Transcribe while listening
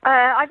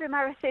I've been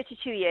married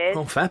 32 years.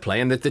 Oh, fair play.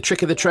 And the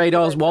trick of the trade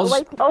was?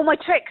 Oh, my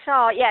tricks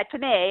are, to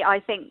me, I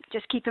think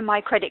just keeping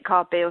my credit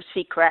card bills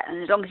secret,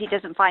 and as long as he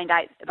doesn't find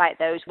out about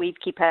those, we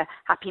keep a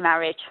happy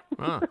marriage.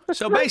 Oh.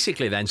 So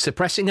basically then,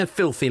 suppressing a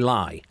filthy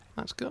lie.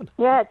 That's good.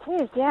 Yeah,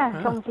 it is,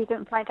 As long as he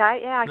doesn't find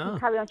out, I can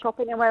carry on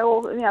shopping and we're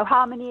all,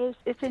 harmony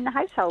is in the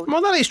household.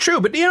 Well, that is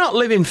true, but do you not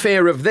live in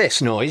fear of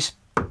this noise?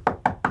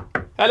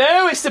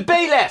 Hello, it's the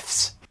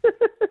bailiffs. Do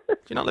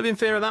you not live in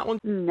fear of that one?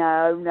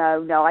 No.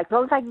 As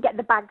long as I can get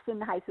the bags in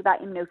the house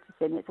without him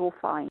noticing, it's all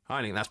fine.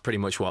 I think that's pretty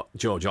much what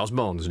George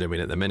Osborne's doing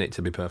at the minute,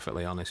 to be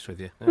perfectly honest with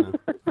you.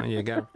 There you go.